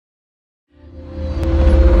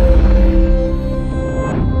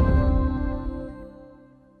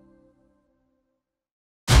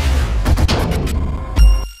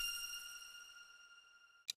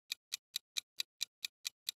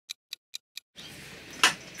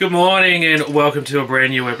Good morning and welcome to a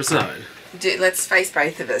brand new episode. Let's face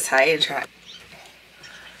both of us, hey? And try.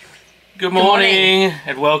 Good morning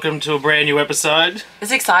and welcome to a brand new episode. It's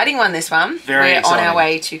an exciting one, this one. Very exciting. We're on our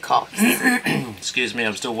way to Coffs. Excuse me,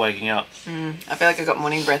 I'm still waking up. I feel like I got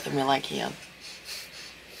morning breath and we're like here.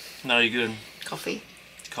 No, you're good. Coffee?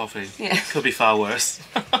 Coffee. Yeah. Could be far worse.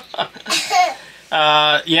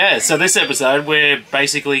 Yeah, so this episode we're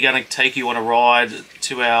basically going to take you on a ride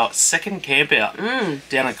to our second camp out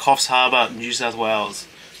down in Coffs Harbour, New South Wales,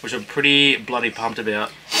 which I'm pretty bloody pumped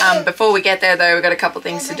about. Before we get there though, we've got a couple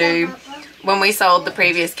things to do. When we sold the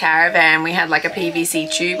previous caravan, we had like a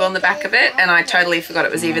PVC tube on the back of it, and I totally forgot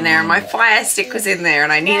it was even there, and my fire stick was in there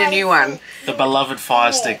and I need a new one. The beloved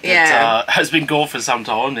fire stick that has been gone for some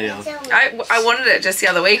time now. I wanted it just the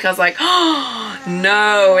other week. I was like, oh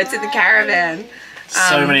no, it's in the caravan.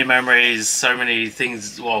 So many memories, so many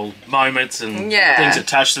things, well, moments and things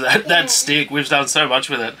attached to that stick. We've done so much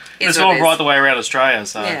with it. It's gone right the way around Australia,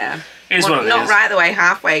 so here's what it is. Not right the way,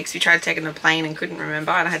 halfway, because we tried to take it on a plane and couldn't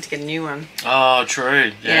remember, and I had to get a new one. Oh,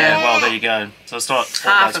 true. Yeah, well, there you go. So it's not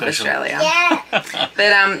half of Australia.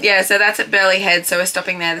 But yeah, so that's at Burleigh Head, so we're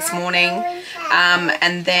stopping there this morning.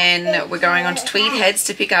 And then we're going on to Tweed Heads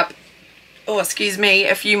to pick up, a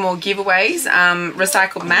few more giveaways,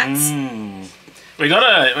 recycled mats. We got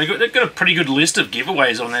a pretty good list of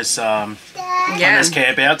giveaways on this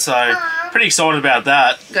camp out, so pretty excited about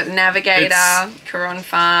that. Got Navigator, Coron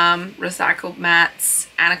Farm, recycled mats,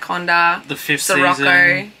 Anaconda, the fifth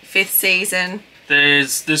season.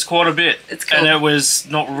 There's quite a bit. It's cool. And it was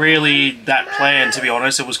not really that planned, to be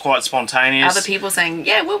honest. It was quite spontaneous. Other people saying,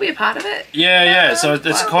 yeah, we'll be a part of it. Yeah. So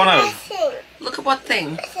it's kind of. Look at what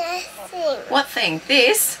thing? What thing?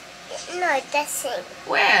 This? No, this thing.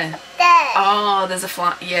 Where? There. Oh, there's a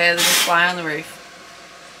fly. Yeah, there's a fly on the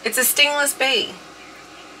roof. It's a stingless bee.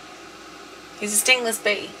 He's a stingless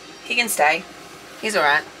bee. He can stay. He's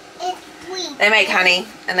alright. They make honey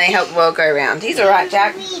and they help the world go round. He's alright,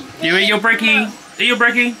 Jack. You eat your brekkie. Eat your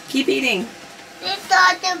brekkie. Keep eating. It's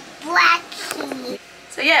got the blackie.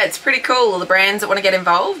 So yeah, it's pretty cool. The brands that want to get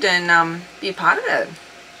involved and be a part of it.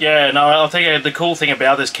 Yeah, no, I think the cool thing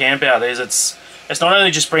about this camp out is it's not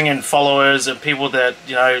only just bringing followers and people that,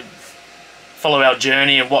 you know, follow our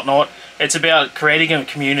journey and whatnot. It's about creating a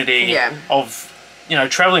community of, you know,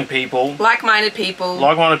 traveling people. Like-minded people.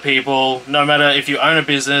 Like-minded people, no matter if you own a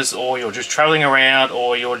business or you're just traveling around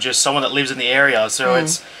or you're just someone that lives in the area. So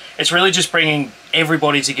it's really just bringing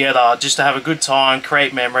everybody together just to have a good time,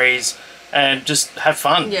 create memories, and just have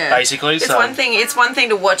fun, basically. It's one thing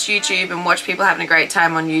to watch YouTube and watch people having a great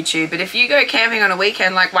time on YouTube, but if you go camping on a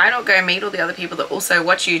weekend, like, why not go meet all the other people that also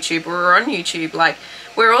watch YouTube or are on YouTube? Like,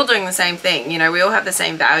 we're all doing the same thing, you know, we all have the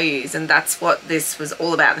same values, and that's what this was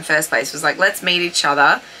all about in the first place, was like, let's meet each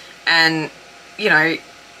other and, you know,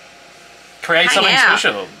 create something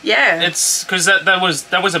special. Yeah. It's because that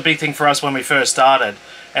was a big thing for us when we first started,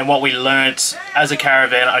 and what we learnt as a new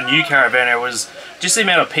caravaner, was just the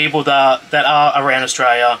amount of people that are around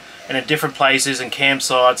Australia and in different places and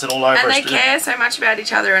campsites and all over. And they care so much about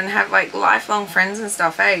each other and have like lifelong friends and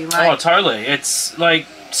stuff, eh? Like, oh, totally. It's like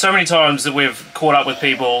so many times that we've caught up with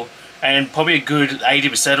people, and probably a good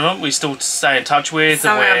 80% of them we still stay in touch with.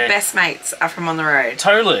 Some of our best mates are from on the road.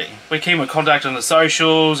 Totally. We keep in contact on the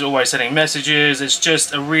socials, always sending messages. It's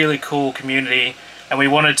just a really cool community, and we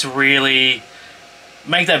wanted to really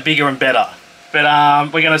make that bigger and better.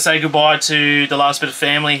 But we're going to say goodbye to the last bit of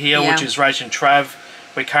family here, which is Rach and Trav.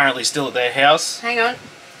 We're currently still at their house. Hang on.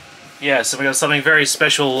 Yeah, so we've got something very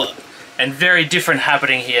special and very different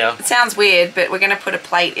happening here. It sounds weird, but we're going to put a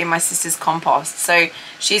plate in my sister's compost. So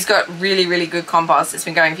she's got really, really good compost. It's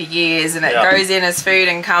been going for years, and it goes in as food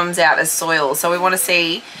and comes out as soil. So we want to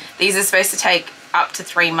see, these are supposed to take up to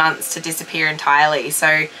 3 months to disappear entirely. So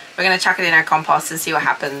we're going to chuck it in our compost and see what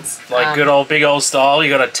happens. Like good old big old style, you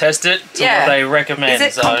got to test it to what they recommend.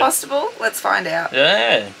 Is it compostable? Let's find out.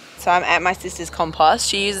 Yeah. So I'm at my sister's compost.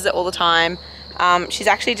 She uses it all the time. She's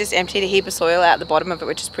actually just emptied a heap of soil out the bottom of it,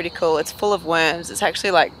 which is pretty cool. It's full of worms. It's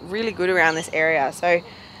actually like really good around this area. So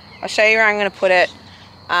I'll show you where I'm going to put it.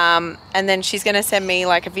 And then she's going to send me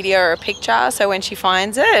like a video or a picture, so when she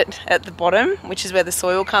finds it at the bottom, which is where the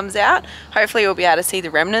soil comes out, hopefully we'll be able to see the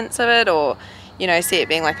remnants of it, or, you know, see it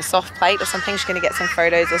being like a soft plate or something. She's going to get some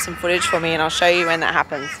photos or some footage for me, and I'll show you when that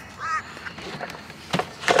happens.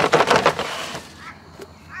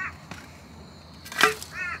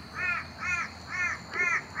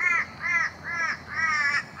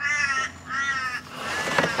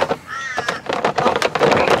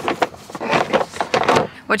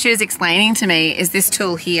 What she was explaining to me is this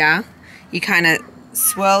tool here, you kind of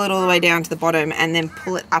swirl it all the way down to the bottom and then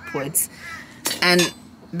pull it upwards. And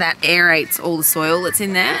that aerates all the soil that's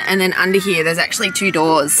in there. And then under here, there's actually 2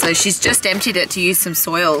 doors. So she's just emptied it to use some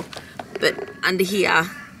soil. But under here,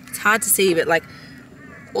 it's hard to see, but like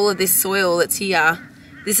all of this soil that's here,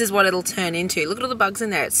 this is what it'll turn into. Look at all the bugs in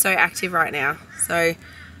there. It's so active right now. So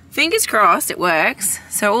fingers crossed it works.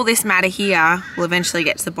 So all this matter here will eventually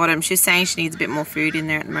get to the bottom. She's saying she needs a bit more food in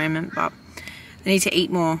there at the moment, but they need to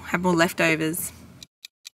eat more, have more leftovers.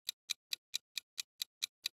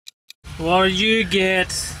 What did you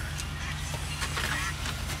get?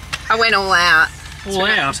 I went all out. All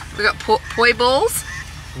out? We got poi balls.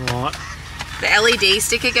 Right. The LED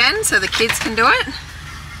stick again, so the kids can do it.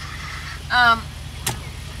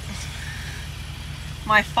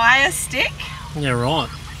 My fire stick. Yeah, right.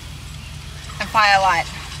 And firelight.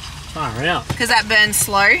 Far out. Because that burns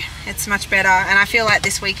slow, it's much better. And I feel like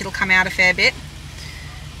this week it'll come out a fair bit.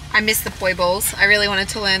 I miss the poi balls. I really wanted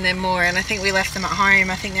to learn them more, and I think we left them at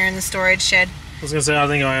home. I think they're in the storage shed. I was gonna say, I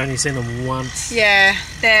think I only seen them once. Yeah,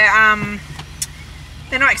 they're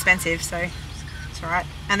not expensive, so it's alright.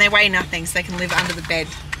 And they weigh nothing, so they can live under the bed.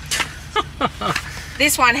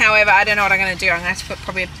 This one, however, I don't know what I'm going to do. I'm going to have to put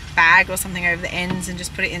probably a bag or something over the ends and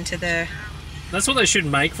just put it into the... That's what they should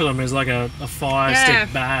make for them, is like a fire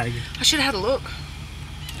stick bag. I should have had a look.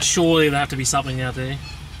 Surely there'd have to be something out there.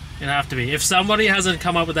 It'd have to be. If somebody hasn't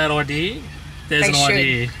come up with that idea, there's an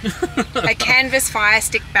idea. A canvas fire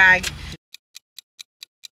stick bag.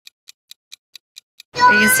 You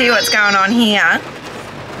can see what's going on here.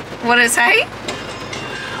 What did it say?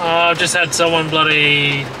 I've just had someone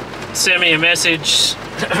bloody send me a message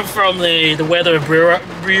from the Weather Bureau.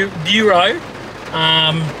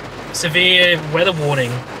 Severe weather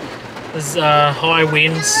warning. There's high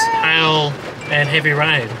winds, hail and heavy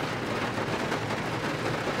rain.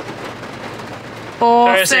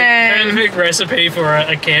 Awesome. Perfect recipe for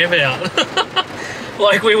a camp out.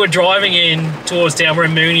 Like, we were driving in towards town. We're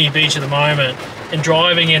in Mooney Beach at the moment, and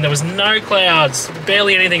driving in, there was no clouds,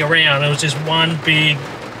 barely anything around. It was just one big,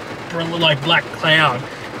 like, black cloud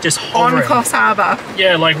just hovering. On Coffs Harbour.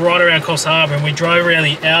 Yeah, like right around Coffs Harbour, and we drove around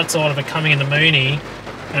the outside of it coming into Mooney,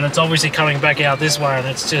 and it's obviously coming back out this way, and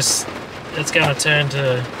it's going to turn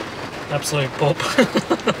to absolute poop.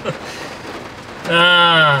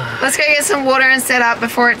 Let's go get some water and set up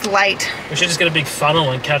before it's late. We should just get a big funnel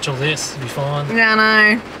and catch all this. It'll be fine. Yeah,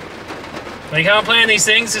 I know. But you can't plan these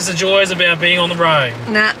things. It's the joys about being on the road.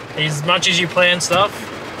 Nah. As much as you plan stuff,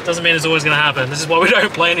 doesn't mean it's always going to happen. This is why we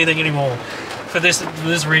don't plan anything anymore. For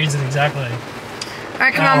this reason exactly.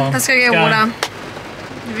 Alright, come on. Let's go get water.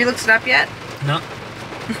 Have you looked it up yet? No.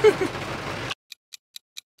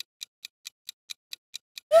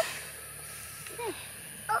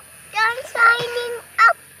 I'm signing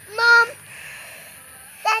up, Mom.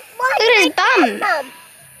 That one. Look at his bum. Mom.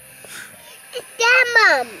 It's there,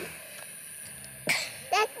 Mom.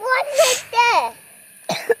 That one right there.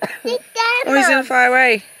 It's there, Oh, he's going to fly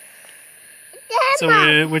away.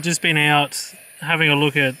 So we've just been out having a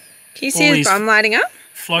look at Can you see his bum lighting up?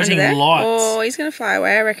 floating lights. Oh, he's going to fly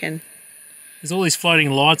away, I reckon. There's all these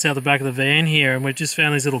floating lights out the back of the van here, and we've just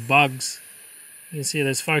found these little bugs. You can see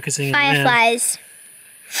there's focusing. Fireflies.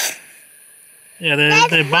 Yeah,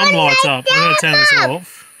 their bum lights up. I'm going to turn this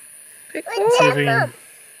off. See if we can...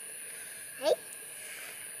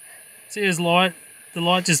 See his light? The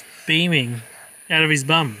light just beaming out of his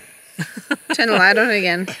bum. Turn the light on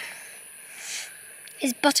again.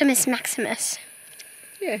 His bottom is Maximus.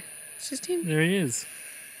 Yeah, it's just him. There he is.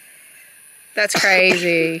 That's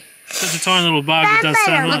crazy. Such a tiny little bug that does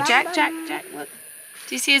so Look, much. Jack, look.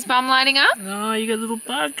 Do you see his bum lighting up? Oh, you got a little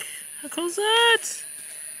bug. How cool is that?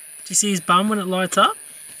 Do you see his bum when it lights up?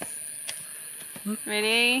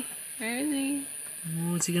 Ready? Where is he?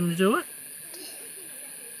 Oh, is he going to do it?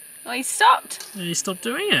 Oh, he stopped. Yeah, he stopped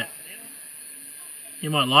doing it. He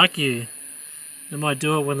might like you. They might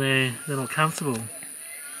do it when they're not comfortable.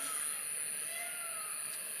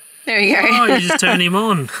 There you go. Oh, you just turned him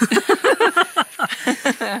on.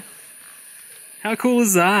 How cool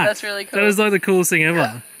is that? That's really cool. That is like the coolest thing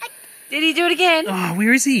ever. Did he do it again? Oh,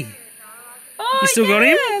 where is he? Oh, You still got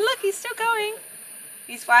him? Yeah, look, he's still going.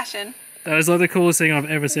 He's flashing. That is like the coolest thing I've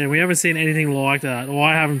ever seen. We haven't seen anything like that. Or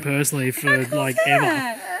I haven't personally for like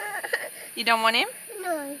ever. You don't want him?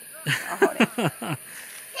 No. I'll hold him.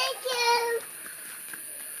 Thank you.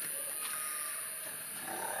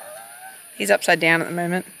 He's upside down at the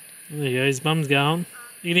moment. There you go, his bum's going.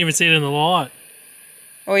 You can even see it in the light.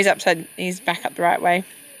 Oh, he's back up the right way.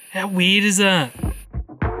 How weird is that?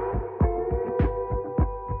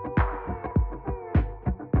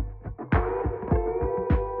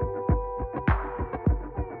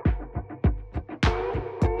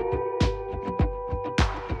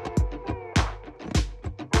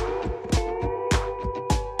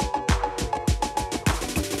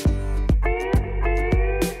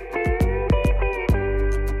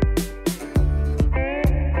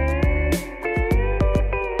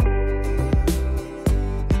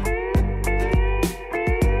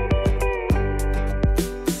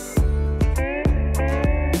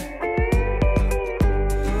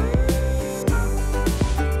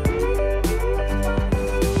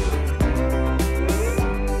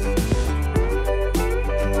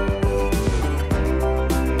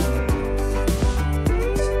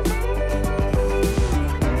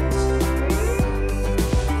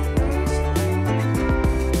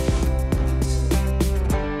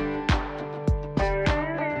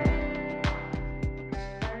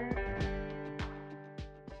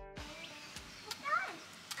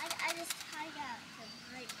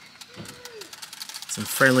 Some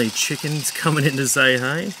friendly chickens coming in to say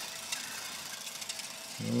hey.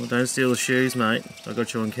 Oh, don't steal the shoes, mate. I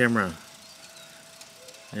got you on camera.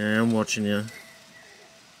 Yeah, I'm watching you.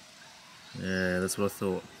 Yeah, that's what I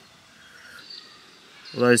thought.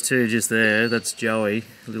 Well, those two just there, that's Joey,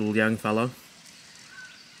 a little young fella.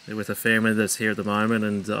 They're with a family that's here at the moment,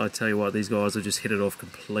 and I tell you what, these guys have just hit it off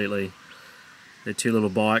completely. They're two little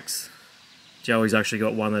bikes. Joey's actually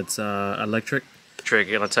got one that's electric.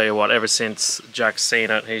 And I tell you what, ever since Jack's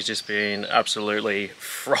seen it, he's just been absolutely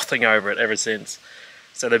frothing over it ever since.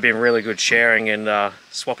 So they've been really good sharing and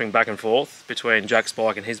swapping back and forth between Jack's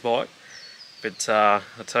bike and his bike. But I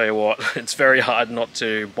tell you what, it's very hard not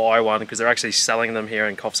to buy one because they're actually selling them here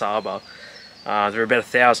in Coffs Harbour. They're about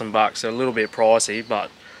 $1,000, so a little bit pricey,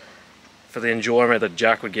 but for the enjoyment that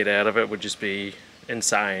Jack would get out of it would just be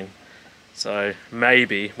insane. So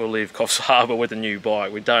maybe we'll leave Coffs Harbour with a new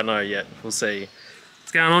bike. We don't know yet. We'll see.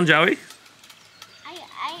 What's going on, Joey? I'm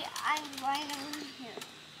riding with him.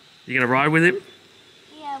 You gonna ride with him?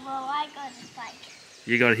 Yeah, well, I got his bike.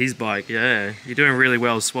 You got his bike, yeah. You're doing really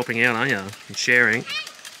well swapping out, aren't you? And sharing.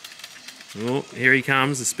 Oh, here he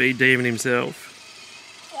comes, the speed demon himself.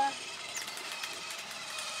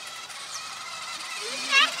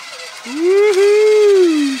 Yeah.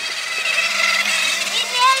 Woohoo!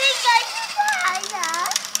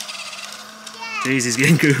 Jeez, he's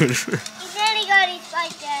getting good. He's nearly got his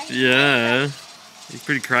bike there. Yeah. He's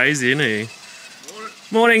pretty crazy, isn't he?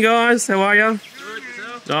 Morning, guys. How are you? Good,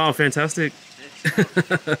 yourself? Oh, fantastic.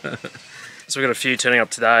 So we've got a few turning up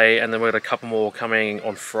today, and then we've got a couple more coming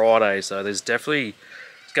on Friday. So there's definitely,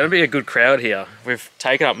 it's going to be a good crowd here. We've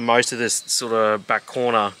taken up most of this sort of back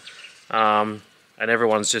corner, and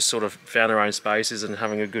everyone's just sort of found their own spaces and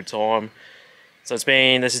having a good time. So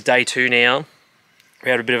this is day 2 now. We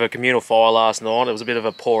had a bit of a communal fire last night. It was a bit of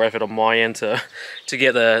a poor effort on my end to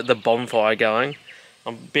get the bonfire going.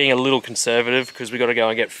 I'm being a little conservative because we've got to go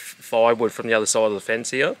and get firewood from the other side of the fence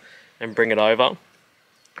here and bring it over.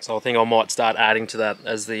 So I think I might start adding to that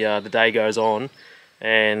as the day goes on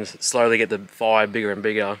and slowly get the fire bigger and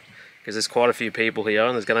bigger because there's quite a few people here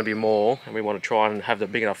and there's going to be more, and we want to try and have the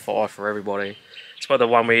big enough fire for everybody. It's about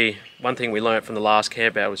one thing we learnt from the last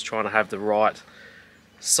camp out was trying to have the right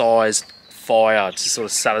size fire to sort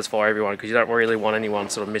of satisfy everyone, because you don't really want anyone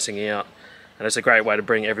sort of missing out, and it's a great way to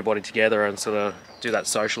bring everybody together and sort of do that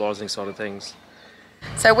socialising side of things.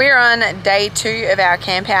 So we're on day 2 of our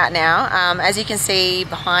camp out now. As you can see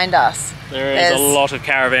behind us, there's a lot of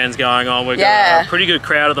caravans going on. We've got a pretty good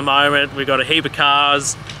crowd at the moment. We've got a heap of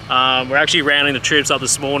cars. We're actually rounding the trips up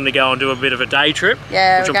this morning to go and do a bit of a day trip, which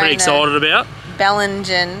I'm pretty excited about.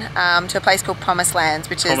 Bellingen to a place called Promised Lands,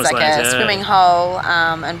 which is like a swimming hole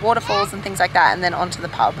and waterfalls and things like that, and then onto the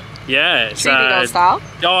pub. Yeah, so style.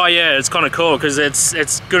 Oh yeah, it's kind of cool because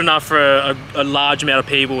it's good enough for a large amount of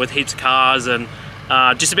people with heaps of cars, and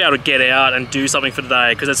just to be able to get out and do something for the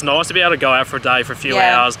day, because it's nice to be able to go out for a day for a few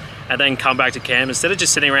hours and then come back to camp instead of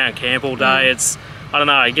just sitting around camp all day. It's, I don't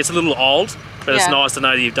know, it gets a little old. But it's nice to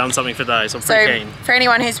know that you've done something for the day, so I'm pretty keen. For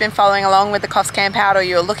anyone who's been following along with the Coffs camp out, or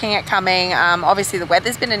you're looking at coming, obviously the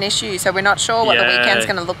weather's been an issue, so we're not sure what the weekend's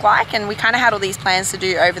going to look like, and we kind of had all these plans to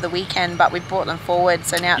do over the weekend, but we brought them forward,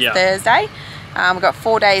 so now it's Thursday. We've got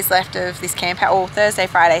 4 days left of this camp out, or Thursday,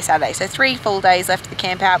 Friday, Saturday, so 3 full days left of the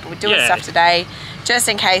camp out, but we're doing stuff today, just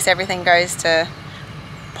in case everything goes to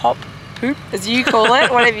poop, as you call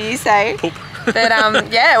it, whatever you say. Poop.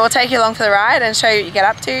 But yeah, we'll take you along for the ride and show you what you get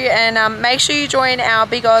up to, and make sure you join our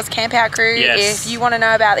Big Oz camp out crew if you want to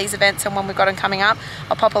know about these events and when we've got them coming up.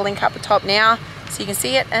 I'll pop a link up the top now so you can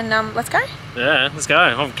see it, and let's go. Yeah, let's go.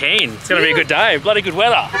 I'm keen. It's going to be a good day. Bloody good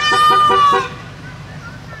weather.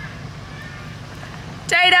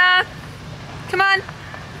 Jada, come on.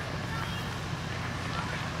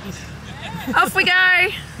 Off we go.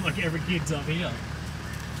 Like every kid's up here.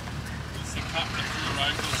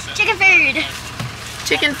 Chicken food.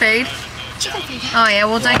 Chicken food? Chicken food. Oh yeah,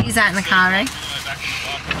 well don't use that in the car, eh?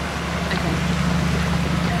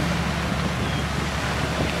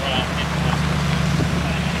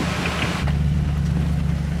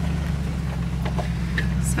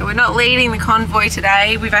 So we're not leading the convoy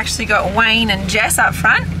today. We've actually got Wayne and Jess up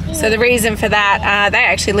front. So the reason for that, they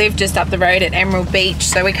actually live just up the road at Emerald Beach,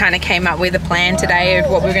 so we kind of came up with a plan today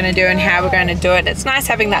of what we're going to do and how we're going to do it. It's nice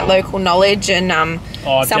having that local knowledge, and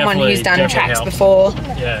Oh, someone definitely, who's done definitely tracks helps. before.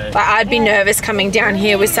 Yeah. Like, I'd be nervous coming down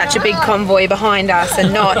here with such a big convoy behind us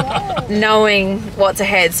and not knowing what's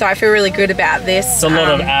ahead. So I feel really good about this. It's a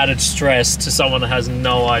lot of added stress to someone that has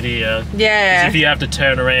no idea. Yeah. 'Cause if you have to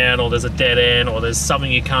turn around, or there's a dead end, or there's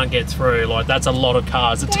something you can't get through, like that's a lot of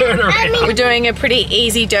cars to turn around. We're doing a pretty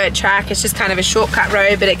easy dirt track. It's just kind of a shortcut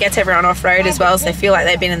road, but it gets everyone off road as well, so they feel like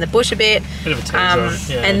they've been in the bush a bit. Bit of a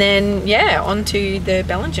teaser, yeah. And then, yeah, onto the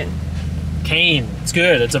Bellingen. Keen. It's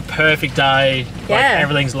good. It's a perfect day. Yeah. Like,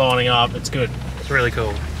 everything's lining up. It's good. It's really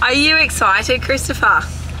cool. Are you excited, Christopher?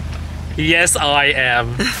 Yes, I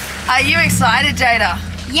am. Are you excited, Jada?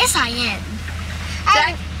 Yes, I am.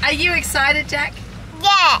 Jack, are you excited, Jack?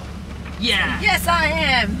 Yeah. Yeah. Yes, I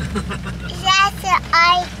am. Yes,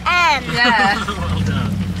 I am. Yeah. Well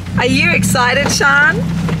done. Are you excited, Sean?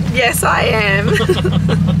 Yes, I am.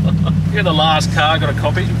 You're the last car. Got a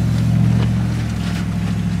copy.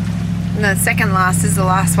 The second last is the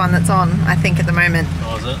last one that's on, I think, at the moment.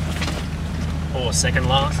 Oh, is it? Or second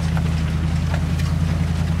last?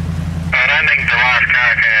 I don't think the last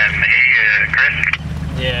car can hear you, Chris.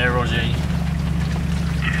 Yeah, Roger.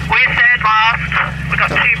 We're third last. We've got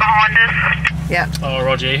two behind us. Yep. Oh,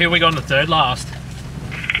 Roger. Who we got in the third last?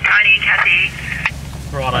 Tony and Kathy.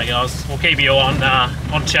 Righto, guys. We'll keep you on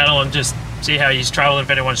channel and just see how he's travelling. If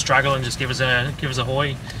anyone's struggling, just give us a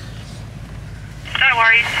hoy. No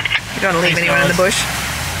worries. You don't want to leave Thanks, anyone in the guys. bush.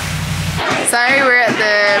 So we're at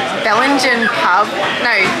the Bellingen pub.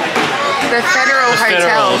 No, the Federal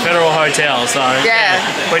Hotel. Federal Hotel. So Yeah.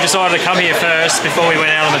 we decided to come here first before we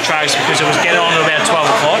went out on the tracks because it was getting on to about 12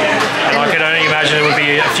 o'clock, and I could only imagine there would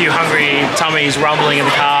be a few hungry tummies rumbling in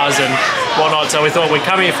the cars and whatnot. So we thought we'd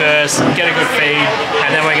come here first, get a good feed,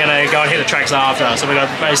 and then we're going to go and hit the tracks after. So we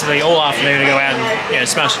got basically all afternoon to go out and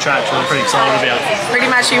smash the tracks. We're pretty excited about it.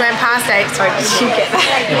 Pretty much we went past 8, so did you get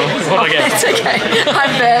that? What did I get? It's okay, I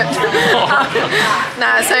burped.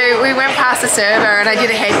 So we went past the server and I did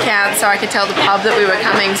a head count so I could tell the pub that we were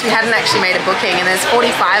coming. So we hadn't actually made a booking, and there's 45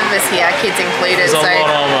 of us here, kids included. There's a so lot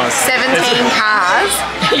of us. 17 cars.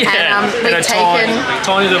 Yeah, And in we've a taken...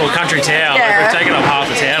 tiny little country town. Like, Yeah. we've taken up half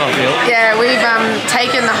the town, I feel. Yeah, we've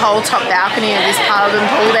taken the whole top balcony of this pub and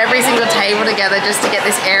pulled every single table together just to get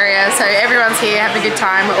this area. So everyone's here having a good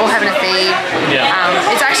time. We're all having a feed. Yeah.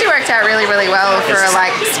 It's actually worked out really, really well for a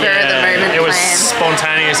like spur of the moment It was plan.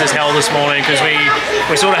 spontaneous as hell this morning because we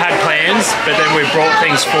sort of had plans, but then we brought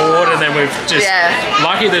things forward, and then we've just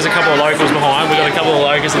lucky there's a couple of locals behind. We've got a couple of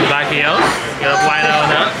locals in the back here. You know, Plano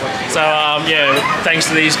and that. So yeah, thanks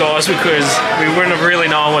to these guys because we wouldn't have really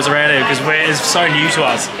known what's around here because it's so new to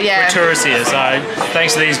us. Yeah. We're tourists here, so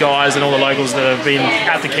thanks to these guys and all the locals that have been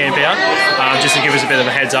at the camp out just to give us a bit of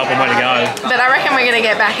a heads up on where to go. But I reckon we're going to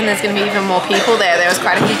get back and there's going to be even more people there. There was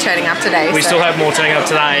quite a few turning up today. We so. still have more turning up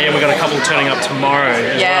today, and we've got a couple turning up tomorrow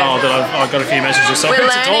as well that I've got a few messages. So We're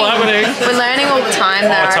it's all happening. We're learning all the time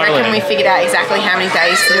though. Totally. I reckon we figured out exactly how many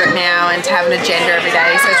days to do it now and to have an agenda every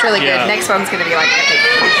day. So it's really good. Yeah. Next one's going to be like epic.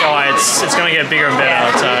 Oh, it's going to get bigger and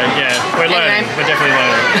better. So yeah, we're learning. Anyway. We're definitely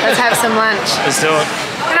learning. Let's have some lunch. Let's do it.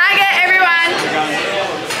 Can I get everyone?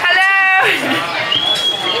 Hello?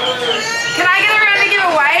 Can I get everyone to give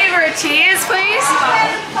a wave or a cheers, please?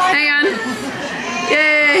 Hang on.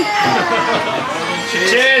 Yay.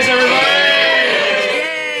 Cheers, everybody!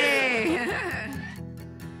 Yay.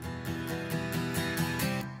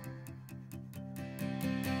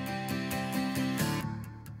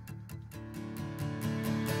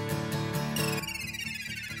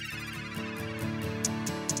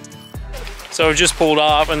 So we've just pulled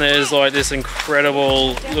up, and there's like this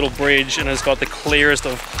incredible little bridge, and it's got the clearest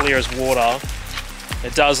of clearest water.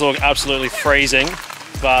 It does look absolutely freezing,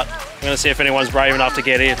 but I'm going to see if anyone's brave enough to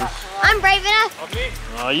get in. I'm brave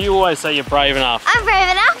enough. Oh, you always say you're brave enough. I'm brave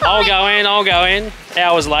enough. I'll go in.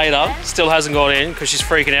 Hours later, still hasn't got in because she's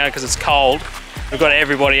freaking out because it's cold. We've got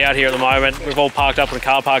everybody out here at the moment. We've all parked up in the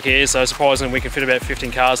car park here, so surprisingly we can fit about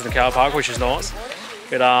 15 cars in the car park, which is nice.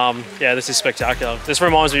 But yeah, this is spectacular. This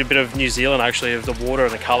reminds me a bit of New Zealand actually, of the water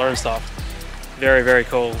and the colour and stuff. Very, very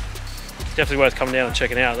cool. Definitely worth coming down and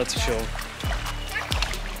checking out, that's for sure.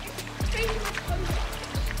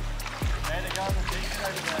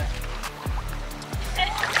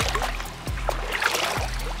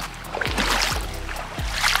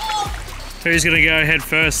 Who's gonna go head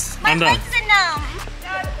first? My Under. legs are numb.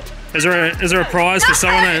 Is there a prize for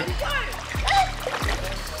someone that?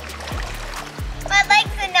 My legs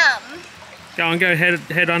are numb. Go on, go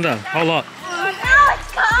head under. Whole lot. No,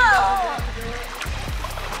 it's cold.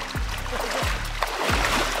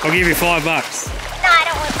 I'll give you $5. No, I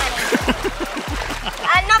don't want money.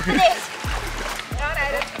 Not for this.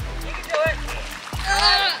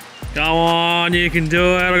 Go on, on, you can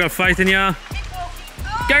do it. I got faith in you. Go,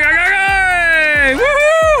 go, go, go!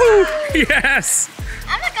 Woohoo! Yes!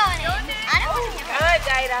 I'm not going in. I don't want to go. Go,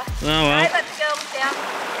 Data. Oh well. Don't let the girls down.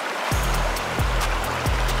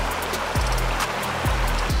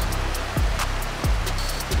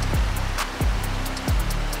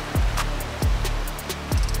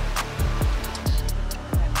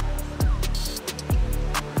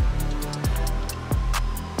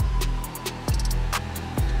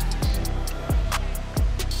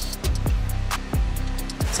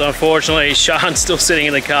 So unfortunately, Sean's still sitting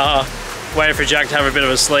in the car, waiting for Jack to have a bit of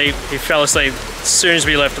a sleep. He fell asleep as soon as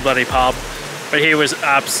we left the bloody pub, but he was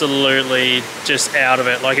absolutely just out of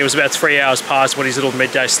it. Like, it was about 3 hours past what his little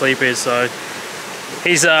midday sleep is, so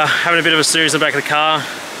he's having a bit of a snooze in the back of the car.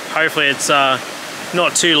 Hopefully it's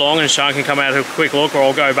not too long and Sean can come out and have a quick look, or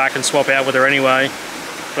I'll go back and swap out with her anyway.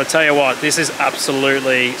 But I tell you what, this is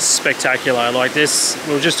absolutely spectacular. Like this,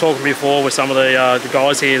 we were just talking before with some of the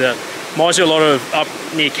guys here that reminds you a lot of up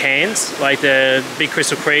near Cairns, like the Big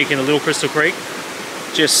Crystal Creek and the Little Crystal Creek.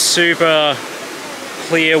 Just super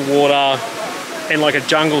clear water in like a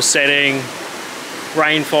jungle setting,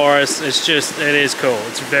 rainforest. It's just, it is cool.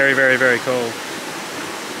 It's very, very, very cool.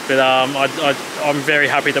 But I'm very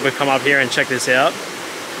happy that we've come up here and checked this out,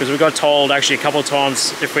 because we got told actually a couple of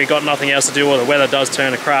times if we got nothing else to do or the weather does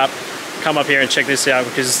turn to crap, come up here and check this out,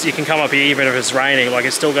 because you can come up here even if it's raining. Like,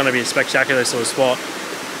 it's still going to be a spectacular sort of spot.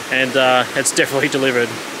 And it's definitely delivered.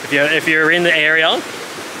 If you're in the area,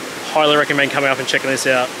 highly recommend coming up and checking this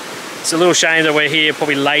out. It's a little shame that we're here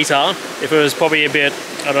probably later. If it was probably a bit,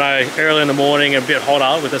 I don't know, early in the morning, a bit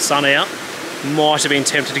hotter with the sun out, might have been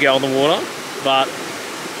tempted to go on the water, but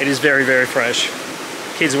it is very, very fresh.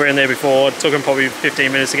 Kids were in there before. It took them probably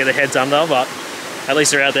 15 minutes to get their heads under, but at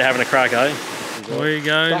least they're out there having a crack, eh? There he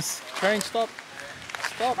goes. Train, stop.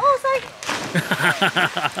 Stop. Oh,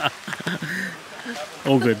 sorry.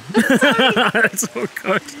 All good. That's all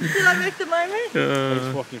good. Did I make the moment?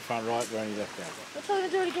 Just walk in front right where you left out. Let's try to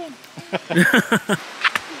do it again.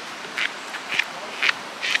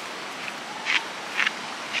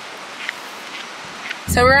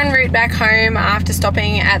 So we're en route back home after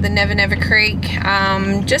stopping at the Never Never Creek,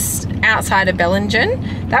 just outside of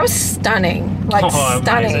Bellingen. That was stunning, like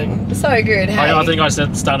stunning. Amazing. So good, hey? I think I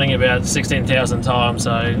said stunning about 16,000 times,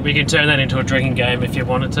 so we can turn that into a drinking game if you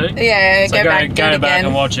wanted to. Yeah, So go back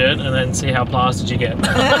and watch it and then see how blasted you get.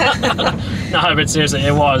 No, but seriously,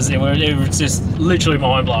 it was just literally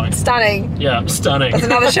mind-blowing. Stunning. Yeah, stunning. That's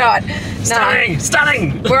another shot. Stunning,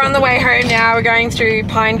 stunning! We're on the way home now. We're going through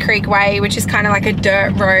Pine Creek Way, which is kind of like a dirt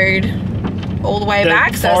road all the way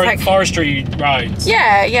back. So it's like forestry roads.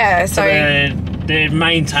 Yeah. So they're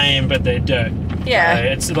maintained, but they're dirt. Yeah. So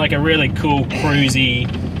it's like a really cool cruisy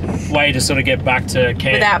way to sort of get back to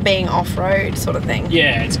camp without being off-road sort of thing.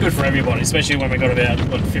 Yeah, it's good for everybody, especially when we've got about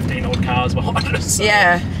 15 odd cars behind us. So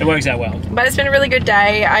yeah, it works out well. But it's been a really good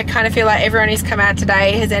day. I kind of feel like everyone who's come out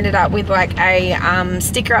today has ended up with like a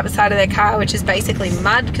sticker up the side of their car, which is basically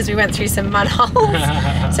mud, because we went through some mud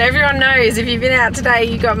holes. So everyone knows if you've been out today,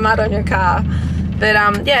 you got mud on your car. But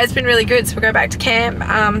yeah, it's been really good. So we'll go back to camp,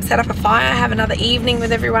 set up a fire, have another evening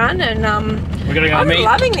with everyone, and we're gonna go I'm meet.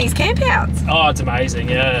 loving these campouts. Oh, it's amazing,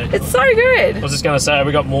 yeah. It's so good. I was just gonna say,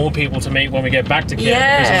 we got more people to meet when we get back to camp,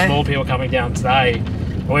 because there's more people coming down today.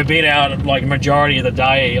 And we've been out like majority of the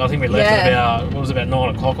day. I think we left at about, what was it, about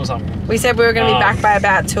 9 o'clock or something. We said we were going to be back by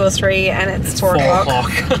about 2 or 3, and it's 4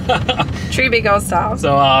 o'clock. True big old style.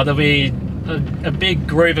 So there'll be a big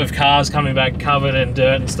group of cars coming back covered in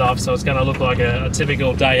dirt and stuff, so it's going to look like a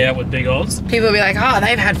typical day out with Big Oz. People will be like, oh,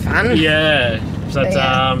 they've had fun. Yeah. So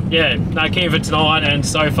yeah, no, keen for tonight, and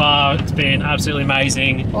so far it's been absolutely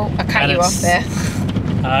amazing. Well, I cut you off there.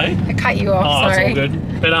 I cut you off, sorry. Oh, it's all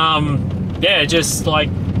good. But yeah, just like,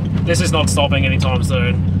 this is not stopping anytime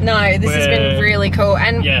soon. No, this has been really cool.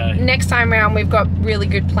 And yeah, next time round, we've got really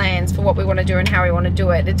good plans for what we want to do and how we want to do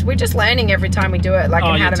it. We're just learning every time we do it, like,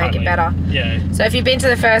 and how to make it better. Yeah. So if you've been to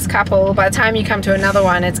the first couple, by the time you come to another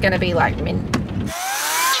one, it's going to be like mint.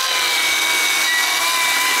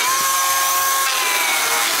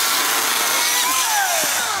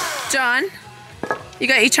 John, you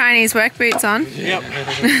got your Chinese work boots on? Yep.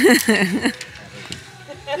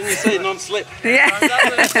 Didn't you say non-slip? Yeah.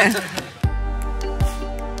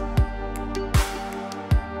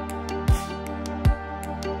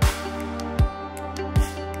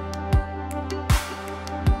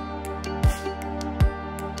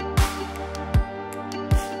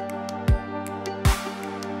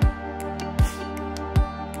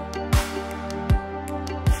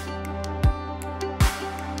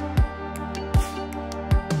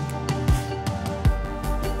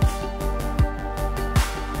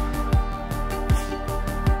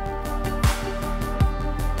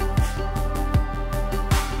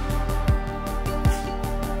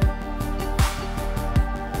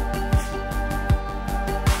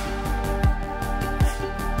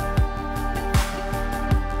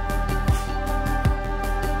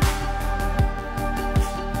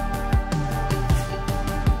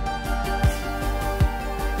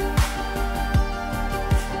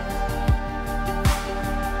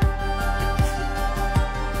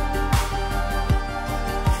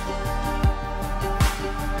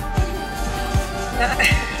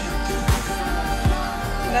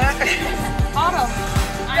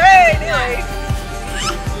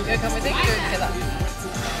 come with it? Good, Heather.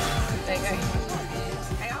 There you go.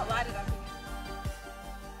 Hang on, light it up.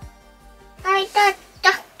 I got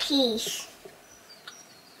duckies.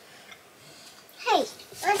 Hey,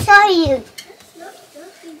 I saw you.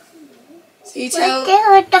 So you But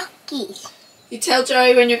there are duckies. tell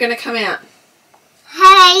Joey when you're going to come out.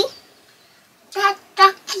 Hey, that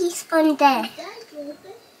ducky's on there.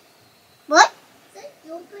 What?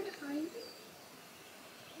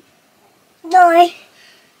 No,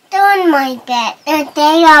 they're on my bed.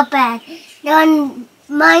 They are bed. They're on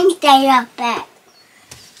mine. They are bed.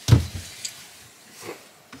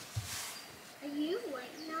 Are you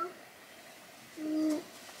awake now?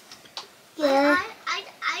 Yeah.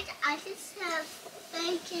 I just have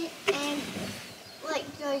bacon and like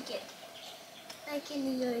yogurt. Bacon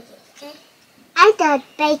and yogurt, okay? I got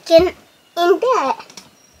bacon in there.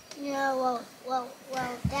 Yeah, well,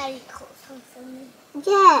 Daddy cooked some for me.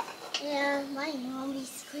 Yeah. Yeah, my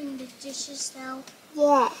mommy's cleaning the dishes now.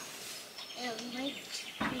 Yeah. And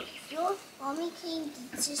your mommy cleaned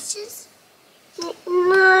the dishes?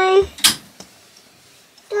 No.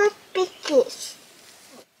 That's biscuits.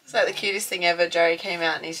 It's like the cutest thing ever. Joey came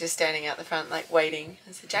out and he's just standing out the front like waiting.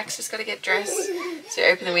 I said, Jack's just got to get dressed. So he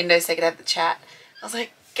opened the window so they could have the chat. I was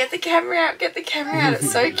like, get the camera out, get the camera out.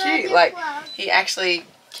 It's so cute. Like, he actually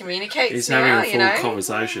communicates. He's now, having a full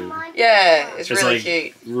conversation. Yeah, it's really like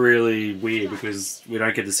cute. Really weird because we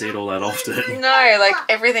don't get to see it all that often. No, like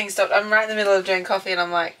everything stopped. I'm right in the middle of doing coffee and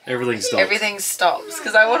I'm like, Everything stops. everything stops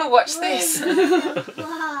because I want to watch this.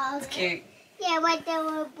 Wow. It's cute. Yeah, but there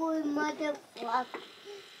were boy mother flock.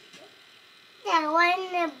 Yeah,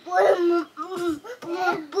 one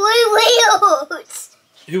boy wheels.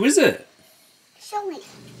 Who is it? Joey.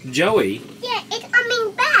 Joey? Yeah, it's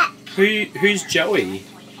coming back. Who's Joey?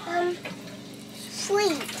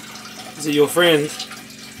 Sleep. Is it your friend?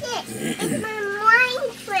 Yeah, it's my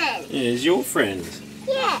wine friend. Yeah, it's your friend.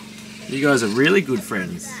 Yeah. You guys are really good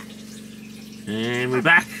friends. And we're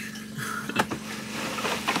back.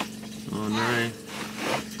 Oh no.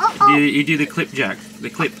 Uh-oh. You do the clip, Jack. The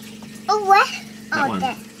clip. Oh, what? That Oh, one.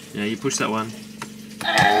 there. Yeah, you push that one.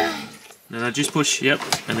 No, just push. Yep.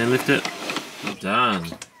 And then lift it. Well done.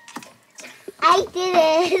 I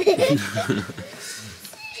did it.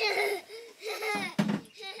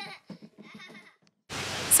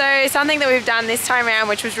 So something that we've done this time around,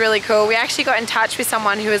 which was really cool, we actually got in touch with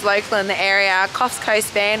someone who is local in the area, Coffs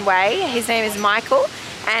Coast Van Way. His name is Michael,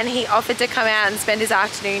 and he offered to come out and spend his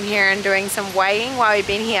afternoon here and doing some weighing while we've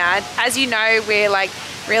been here. As you know, we're like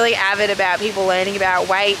really avid about people learning about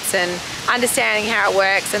weights and understanding how it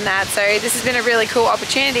works and that. So this has been a really cool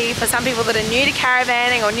opportunity for some people that are new to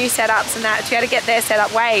caravanning or new setups and that to be able to get their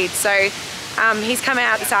setup weighed. So he's come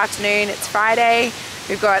out this afternoon. It's Friday.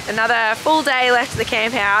 We've got another full day left of the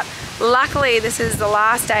camp out. Luckily, this is the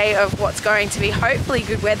last day of what's going to be hopefully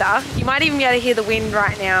good weather. You might even be able to hear the wind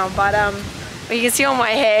right now, but you can see all my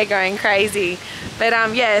hair going crazy. But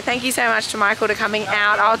yeah, thank you so much to Michael for coming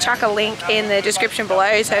out. I'll chuck a link in the description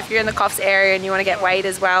below, so if you're in the Coffs area and you want to get weighed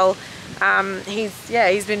as well,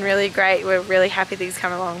 he's been really great. We're really happy that he's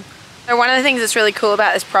come along. So one of the things that's really cool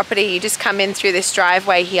about this property, you just come in through this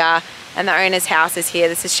driveway here and the owner's house is here.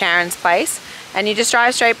 This is Sharon's place. And you just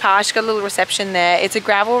drive straight past, you've got a little reception there. It's a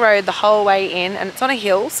gravel road the whole way in and it's on a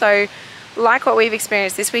hill. So like what we've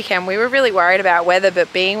experienced this weekend, we were really worried about weather,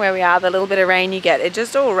 but being where we are, the little bit of rain you get, it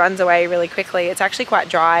just all runs away really quickly. It's actually quite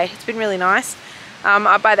dry. It's been really nice.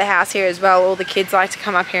 Up by the house here as well, all the kids like to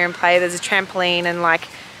come up here and play. There's a trampoline and like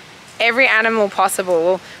every animal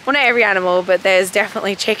possible. Well, not every animal, but there's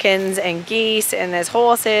definitely chickens and geese and there's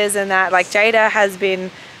horses and that. Like Jada has been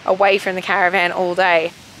away from the caravan all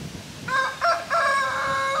day.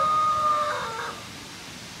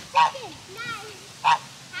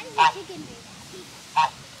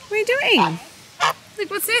 What are you doing? Look,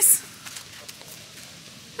 what's this?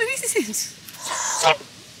 What is it?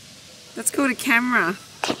 That's called a camera.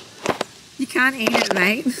 You can't eat it,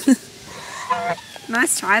 mate.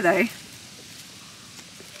 Nice try, though.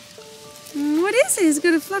 What is it? It's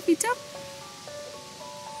got a fluffy top.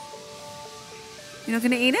 You're not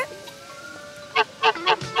going to eat it?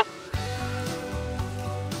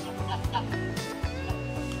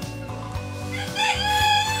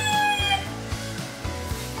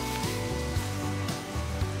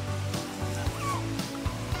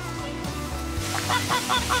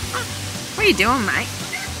 What are you doing, mate?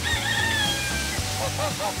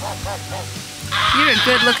 You're a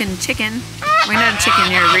good looking chicken. We're not a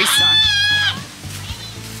chicken, you're a rooster.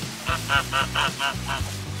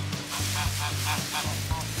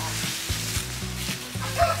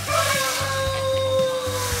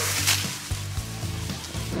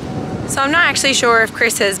 So I'm not actually sure if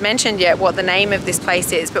Chris has mentioned yet what the name of this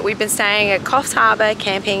place is, but we've been staying at Coffs Harbour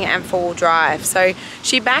Camping and 4-wheel drive. So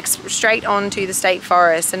she backs straight onto the state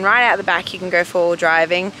forest, and right out the back you can go 4-wheel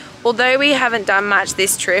driving. Although we haven't done much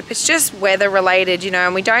this trip, it's just weather related, you know,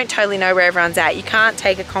 and we don't totally know where everyone's at. You can't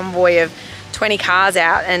take a convoy of 20 cars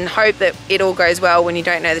out and hope that it all goes well when you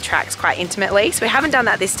don't know the tracks quite intimately. So we haven't done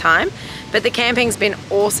that this time, but the camping's been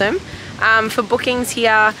awesome. For bookings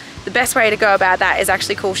here, the best way to go about that is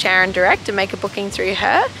actually call Sharon direct and make a booking through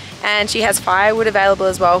her. And she has firewood available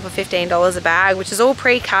as well for $15 a bag, which is all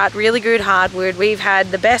pre-cut, really good hardwood. We've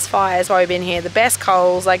had the best fires while we've been here, the best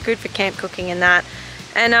coals, like good for camp cooking and that.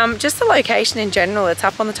 And just the location in general, it's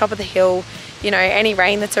up on the top of the hill. You know, any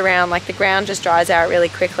rain that's around, like the ground just dries out really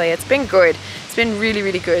quickly. It's been good. It's been really,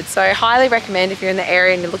 really good. So highly recommend if you're in the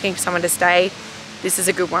area and you're looking for someone to stay, this is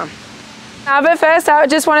a good one. But first I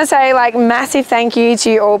just want to say like massive thank you to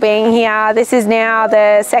you all being here. This is now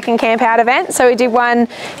the second camp out event. So we did one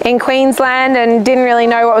in Queensland and didn't really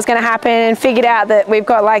know what was going to happen, and figured out that we've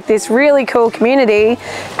got like this really cool community,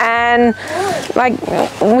 and like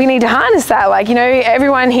we need to harness that. Like, you know,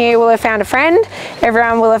 everyone here will have found a friend,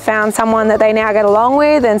 everyone will have found someone that they now get along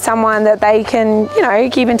with, and someone that they can, you know,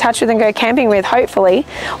 keep in touch with and go camping with, hopefully.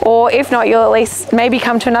 Or if not, you'll at least maybe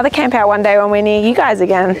come to another camp out one day when we're near you guys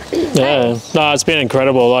again. Yeah. No, it's been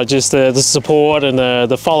incredible. Like just the support and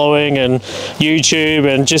the following and YouTube,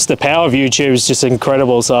 and just the power of YouTube is just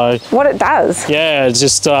incredible. So what it does. Yeah, it's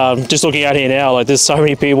just looking out here now, like there's so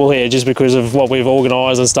many people here just because of what we've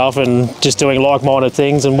organised and stuff, and just doing like-minded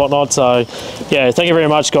things and whatnot. So yeah, thank you very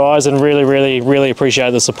much, guys, and really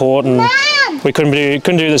appreciate the support. And we couldn't do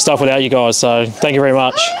this stuff without you guys. So thank you very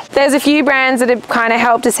much. There's a few brands that have kind of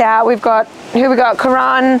helped us out. We've got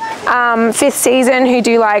Karan, 5th Season, who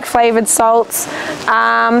do like flavoured salts,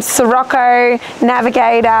 Sirocco,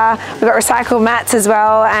 Navigator, we've got recycled mats as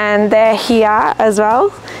well, and they're here as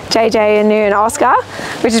well, JJ and Nu and Oscar,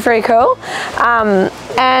 which is pretty cool.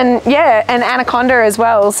 And yeah, and Anaconda as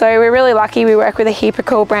well. So we're really lucky. We work with a heap of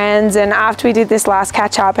cool brands, and after we did this last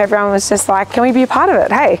catch up, everyone was just like, can we be a part of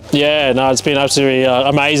it? Hey. Yeah, no, it's been absolutely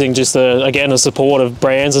amazing. Just again, the support of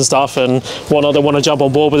brands and stuff and whatnot that want to jump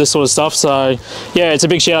on board with this sort of stuff. So yeah, it's a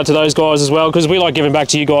big shout out to those guys as well, because we like giving back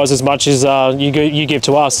to you guys as much as you give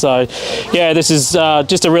to us. So yeah, this is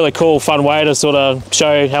just a really cool, fun way to sort of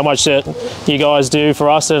show how much that you guys do for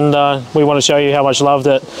us, and we want to show you how much love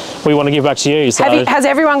that we want to give back to you. So has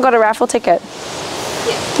everyone got a raffle ticket?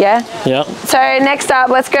 Yeah? Yeah. So next up,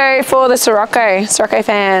 let's go for the Sirocco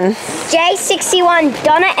fan. J61,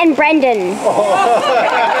 Donna and Brendan.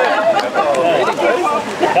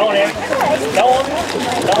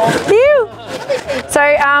 Phew.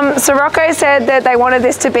 So Sirocco said that they wanted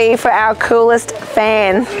this to be for our coolest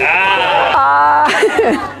fan.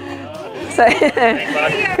 So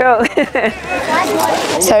cool.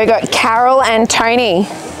 So we got Carol and Tony.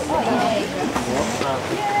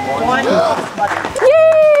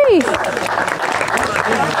 Yay!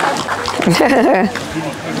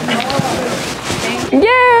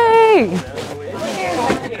 Yay!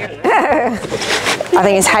 I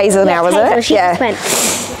think it's Hazel now, was it? Yeah.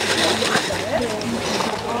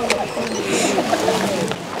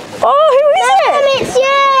 Oh, who is it? It's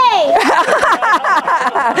you!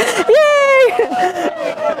 Yay!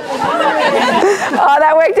 Oh,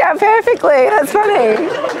 that worked out perfectly. That's funny.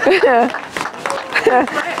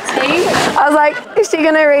 I was like, is she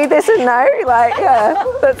gonna read this and know? Like, yeah,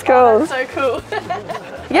 that's cool. So cool.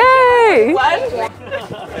 Yay!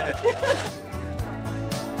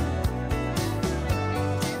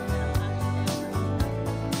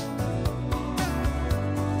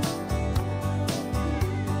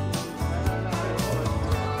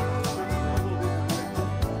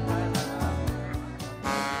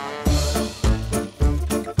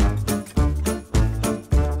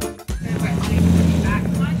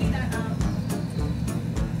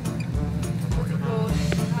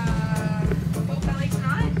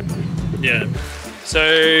 Yeah. So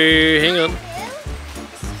hang on.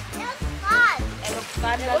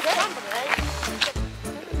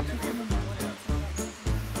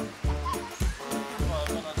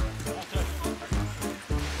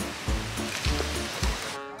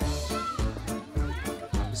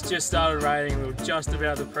 It's just started raining. We were just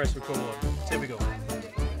about to press record. Typical.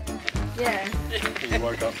 Yeah. He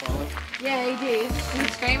woke up finally. Yeah, he did. He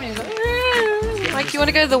was screaming. He's like, you want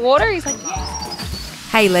to go to the water? He's like, yes.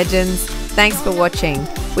 Hey legends, thanks for watching.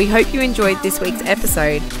 We hope you enjoyed this week's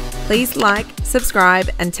episode. Please like, subscribe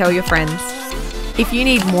and tell your friends. If you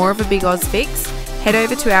need more of a Big Oz fix, head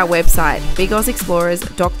over to our website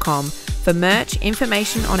bigozexplorers.com for merch,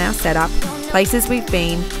 information on our setup, places we've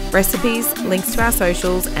been, recipes, links to our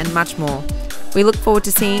socials, and much more. We look forward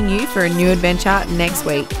to seeing you for a new adventure next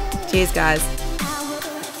week. Cheers, guys.